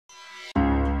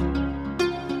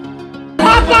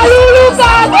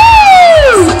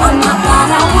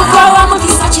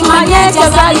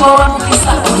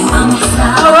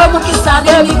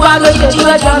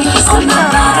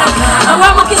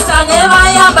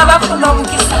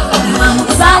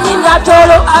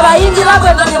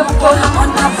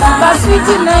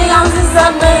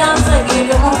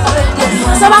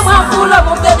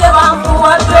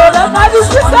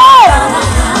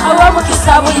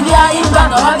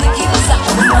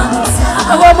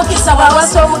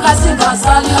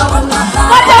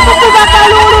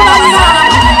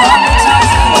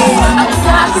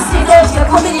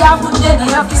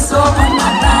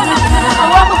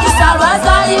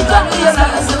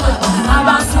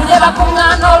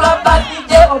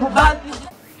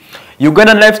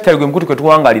Ugandan lifestyle gwe mkutu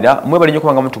kwetuwangalira mwebali nnyo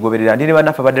kubanga mutugoberera ndine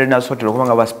bannaffe badde na sotero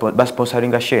kubanga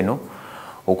basponsoringa sheno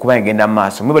okuba ngenda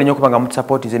maaso mwebali nnyo kubanga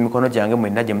mutusupportize emikono gyange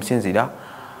mwenna gye musinzira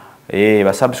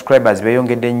ba subscribers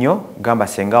beyongedde nnyo gamba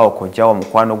sengawo kojjawo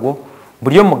mukwano gwo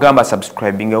buli omu gamba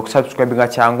subscribing okusubscribinga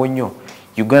kyangu nnyo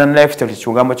Ugandan lifestyle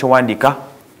kigambo kyo wandika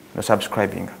no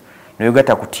subscribing no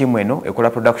yogata ku team eno ekola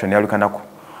production yalukanako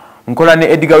nkola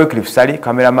ne Edgar Wycliffe Sali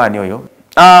cameraman oyo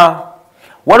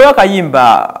waliwo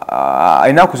akayimba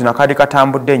ennaku zino akadde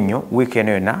katambudde nnyo wiiki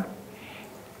eno yonna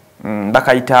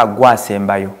bakayita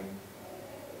gwasembayo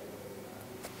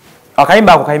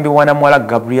akayimba ako kayimbibwa na muwala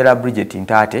Gabriela Bridget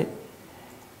Ntate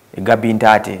Gabi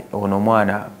Ntate ono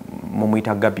omwana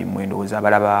mumuyita Gabi mwendowooza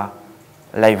abalaba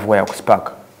live wire ku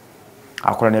Spark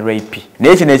akola ne rape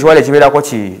naye kino ekiwala ekibeerako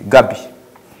ki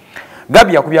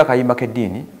Gabi yakubya akayimba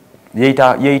k'eddiini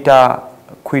yeeyita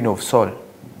Queen of Soul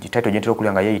gitaito gyentera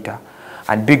okulya nga yeeyita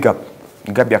and big up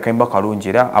Gabi akayimba kalungi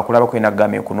era akulaba kwena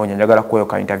game kunoonya njagala kuweyo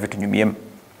ka interview tunyumyemu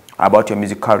about your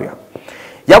music career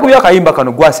yakubya akayimba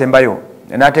kano gwasembayo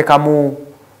n'ateekamu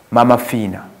Maama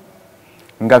Fiina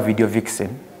nga video vixen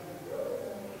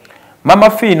Maama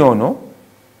Fiina ono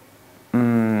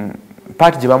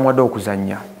paati gye bamuwadde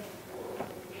okuzannya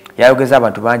yayogeza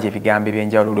abantu bangi ebigambo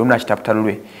ebyenjawulo lwe munakitaputa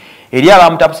lulwe eri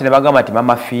abamutapuse ne bagamba nti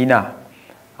Maama Fiina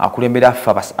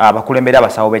abakulembera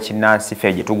abasawo b'ekinnansi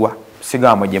ffe gye tugwa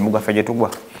sigamba gye mugwa ffe gye tugwa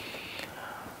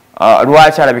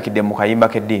lwaki alabikidde mu kayimba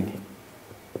k'eddiini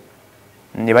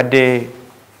ne badde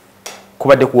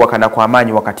kubadde kuwakana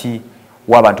kw'amaanyi wakati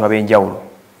w'abantu ab'enjawulo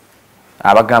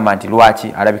abagamba nti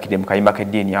lwaki alabikidde mu kayimba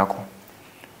k'eddiini ako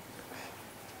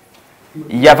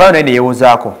yavaayo naye ne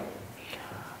yeewozaako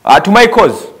to my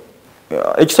cause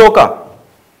ekisooka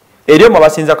eri omu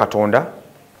abasinza Katonda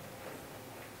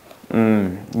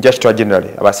just generally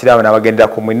abasiraamu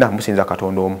n'abagenderako mwenna musinza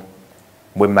Katonda omu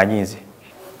bwe mmanyize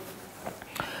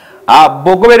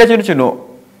bw'ogoberera ekintu kino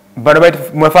bano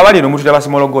mwefe abali eno mutulira ba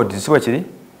small gods si bwe kiri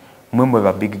mwe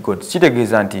ba big gods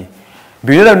kitegeeza nti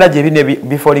byonna byonna gye bine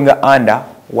bifallinga under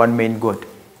one main god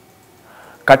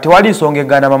kati wali nsonga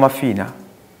egaana Maama Fiina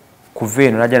kuva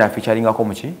eno najja nafiikyalingako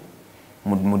muki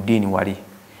mu ddiini wali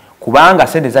kubanga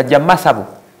sente zajja masabo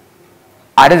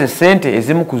ate ze sente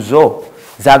ezimu ku zo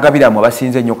zagabiramu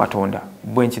abasinze ennyo Katonda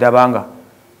bwe nkirabanga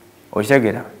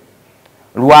okitegeera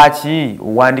lwaki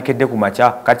wandikedde ku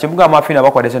makya kati kivuga Maama Fiina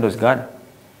bakwadde sente ozigaana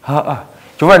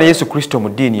kyova ne Yesu Kristo mu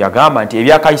ddiini yagamba nti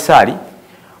ebya Kaisaali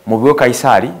mubiwe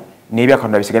Kaisaali n'ebya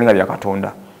Katonda bisigale nga bya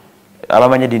Katonda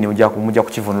abamanya eddiini mujja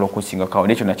kukivunula okunsingakawo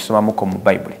nekyo nakisomamuko mu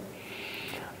Bayibuli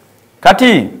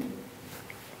kati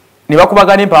ne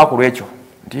bakubagana empaka ku lwekyo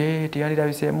nti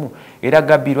teyandirabiseemu era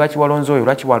Gabi lwaki walonze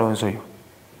oyo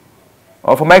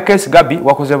for my case Gabi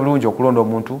wakoze bulungi okulonda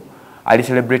omuntu ali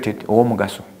celebrated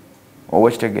ow'omugaso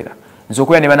ow'ekitegeera nze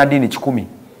okulya ne bannaddiini 10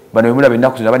 bano bemulaba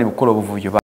ennaku zino abali bukola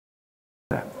obuvuyo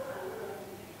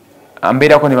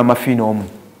ambeerako ne Maama Fiina omu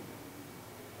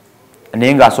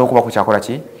naye ng'asooka okuba ku kyakola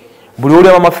ki buli oli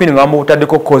Maama Fiina nga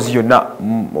bamutaddeko kozi yonna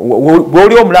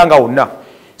bw'oli omulanga wonna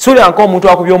suulyanko omuntu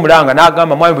akubye omulanga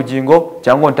n'agamba mwami Bugingo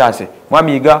jangu ontaase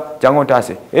mwami Yiga jangu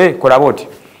ontaase kola booti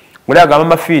muli agamba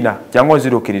Maama Fiina jangu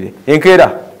onziruukirire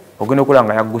enkeera ogenda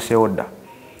okulanga yagguseewo dda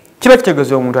kiba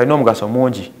kitegeeza omuntu alina omugaso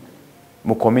mungi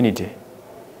mu community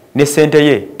ne ssente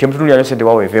ye temutunulirayo ssente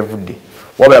waawe eva evudde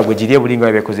wabula gwe giri ebulinga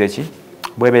bebekoze eki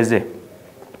bwebeze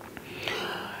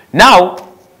now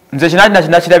nze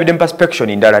kinakirabidde mu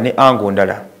perspection ndala ne ango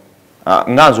ndala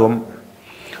nga nze omu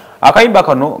akayimba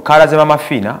kano kalaze Maama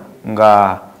Fiina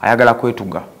nga ayagala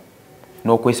kwetuga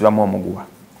n'okwesibamu omuguwa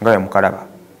nga bwe mukalaba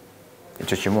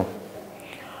ekyo kimu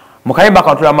mu kayimba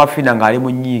kano tulaba Maama Fiina ng'ali mu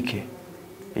nnyiike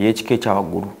ey'ekika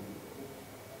ekyawaggulu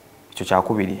ekyo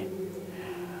kyakubiri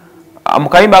mu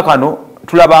kayimba kano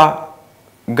tulaba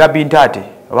Gabi Ntate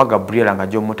oba Gabriela nga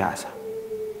gy'omutaasa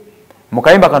mu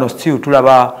kayimba kano still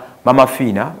tulaba Maama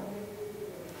Fiina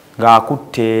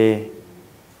ng'akutte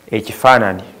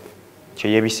ekifaananyi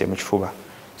kye yeebisse mu kifuba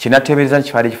kinateebereza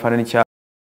ekifaananyi kya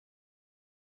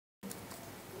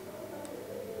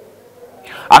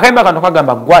akayimba kano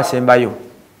kagamba gwasembayo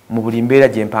mu buli mbeera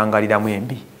gye mpangaliramu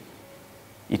embi.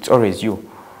 It's always you.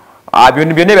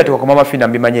 Byonna byatuuka ku Maama Fiina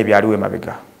mbimanye ebyaliwo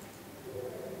emabega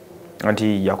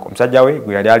nti omusajja we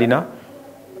gwe yali alina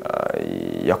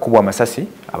yakubwa amasasi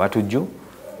abatujju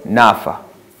naafa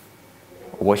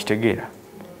oba okitegeera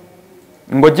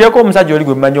ng'oggyeko omusajja oli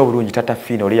gwe mmanyi obulungi Tata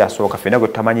Fiina oli yasooka ffenna gwe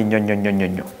tutamanyi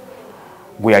nnyo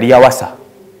gwe yali yawasa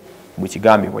bwe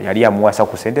kigambibwa yali yamuwasa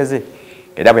ku ssente ze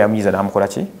era bwe yamuyiza n'amukola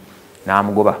ki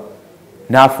n'amugoba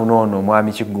n'afuna ono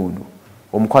omwami Kiggundu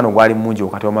omukwano gwali mungi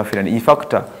wakati wa Maama Fiina. In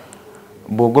fact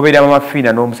bw'ogoberera Maama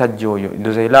Fiina n'omusajja oyo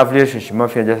ndoza love relationship Maama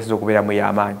Fiina gy'asize okubeeramu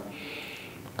ey'amaanyi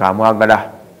ng'amwagala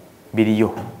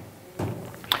biriyo.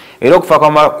 Era okufa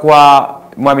kwa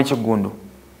mwami Kiggundu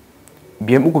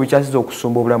byemu ku bikyasize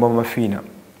okusumba obulamu bwa Maama Fiina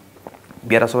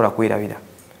byatasobola kwerabira.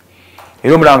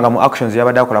 Era omulanga mu actions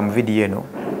yabadde akola mu video eno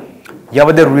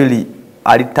yabadde really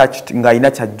ali touched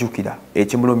ng'alina kyajjukira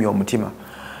ekimulumya omutima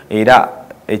era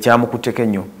ekyamukutteko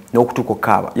ennyo n'okutuuka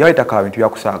okkaaba yabadde takaaba bintu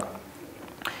byakusaaga.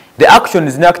 The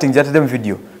actions in acting that them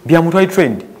video bya muntu ali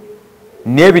trained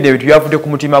n'ebino ebintu byavudde ku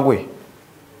mutima gwe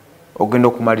ogenda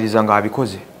okumaliriza nga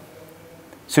abikoze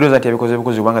sirowooza nti abikoze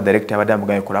kubanga director abadde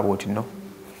amugambye kulaba oti no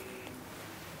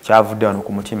kyavudde wano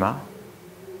ku mutima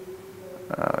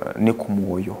ne ku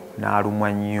mwoyo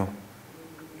n'alumwa nnyo.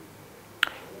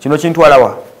 Kino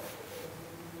kintwalawa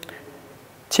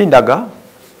kindaga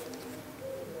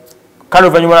kale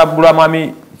oluvannyuma lwa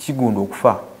mwami Kiggundu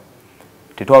okufa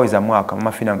tetwaweza mwaka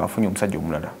Maama Fiina ng'afunye omusajja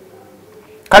omulala.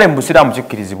 Kale mu busiraamu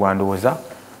kikkirizibwa ndowooza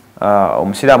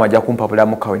omusiraamu ajja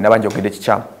kumpapulamu kawe nabanja ogende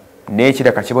kikyamu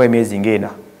n'ekireka kibawo emyezi ng'ena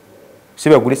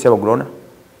sibeguli sebagulona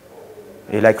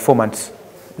like 4 months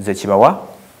ze kibawa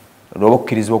lwoba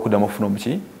okukkirizibwa okuddamu okufuna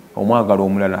omuki omwagalo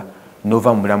omulala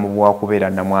n'ova mu bulamu bwakubeera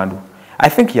namwandu. I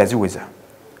think yaziweza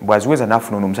bwaziweza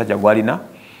n'afuna ono omusajja gwalina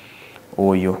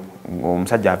oyo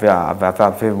omusajja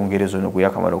ave bungerezo no gwe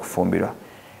yakamala okufumbirwa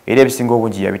era ebisinga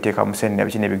obungi yabiteeka mu sente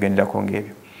nabiki n'ebigenderako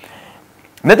ng'ebyo.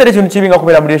 Netera ekintu kibinga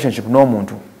kubeera mu relationship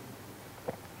n'omuntu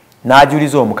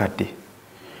n'ajuliza omukadde.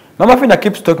 Maama Fiina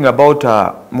keeps talking about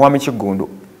mwami Kiggundu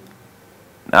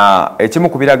ekimu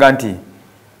ku biraga nti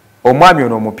omwami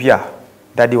ono omupya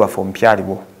dadi waffe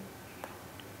omupyalibo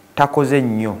takoze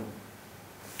nnyo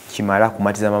kimala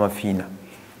kumatiza Maama Fiina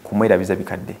kumwerabiza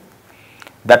bikadde.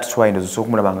 That's why ndozo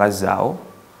sokumula okumulaba ng'azzaawo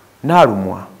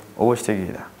n'alumwa oba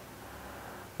okitegeera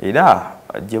era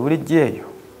gye bulijjo eyo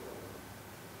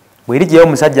bw'erijjayo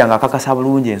omusajja ng'akakasa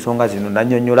bulungi ensonga zino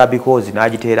nannyonnyola because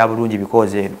n'agiteera bulungi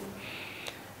because eno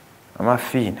Maama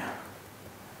Fiina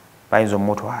bayinza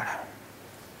omutwala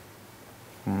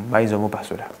bayinza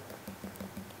omupasula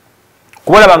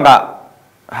kuba olaba nga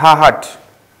her heart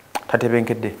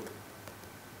tatebenkedde.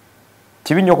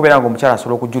 Kibi nnyo okubeera ng'omukyala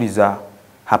asobola okujuliza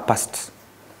her past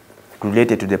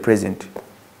related to the present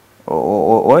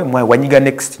wanyiga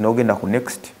next n'ogenda ku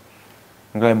next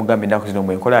nga mugambe ennaku zino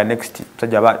mwenkola next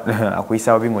musajja aba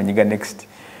akuyisa bubi ng'onyiga next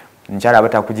mukyala aba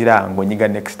takugira ng'onyiga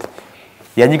next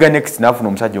yanyiga next n'afuna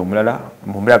omusajja omulala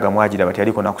mu mbeera gamwagira bati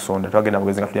yaliko nakusonda twagenda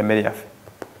bugezi nga tulya mmere yaffe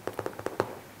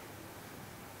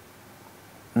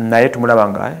naye tumulaba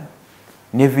nga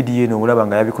ne vidiyo eno omulaba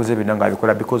nga yabikoze byonna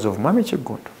ng'abikola because of Maama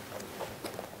Kiggundu.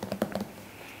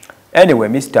 Anyway,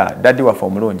 Mr. Daddy waffe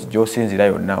omulungi gy'osinzira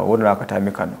yonna obona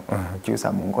akatambi kano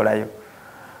kyusa mu nkolayo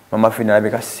Maama Fiina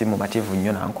alabika si mumativu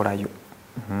nnyo nankolayo.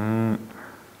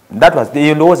 That was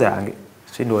the ndowooza yange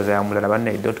si ndowooza ya mulala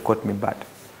bannaye don't quote me bad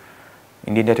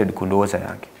indindated ku ndowooza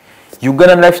yange.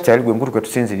 Ugandan lifestyle gwe nkutu kwe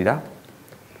tusinzirira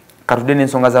katudde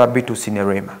n'ensonga z'aba-B2C ne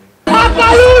Rema.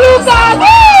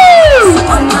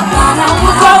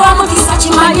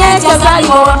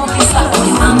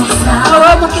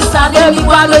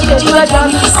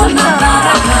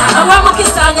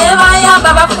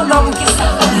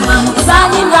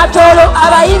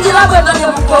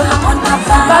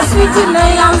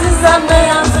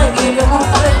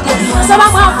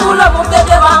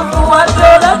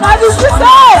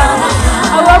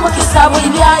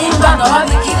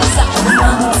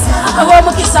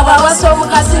 Mukisa wawaso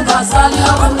mukasinga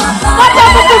wasalio kata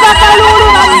kutuga kalulu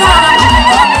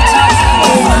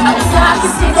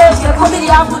kisinde kumiri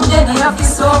yangu ndene ya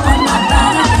kisomo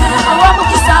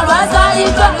mukisa lwaza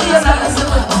ito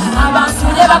abantu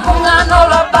ne bakungana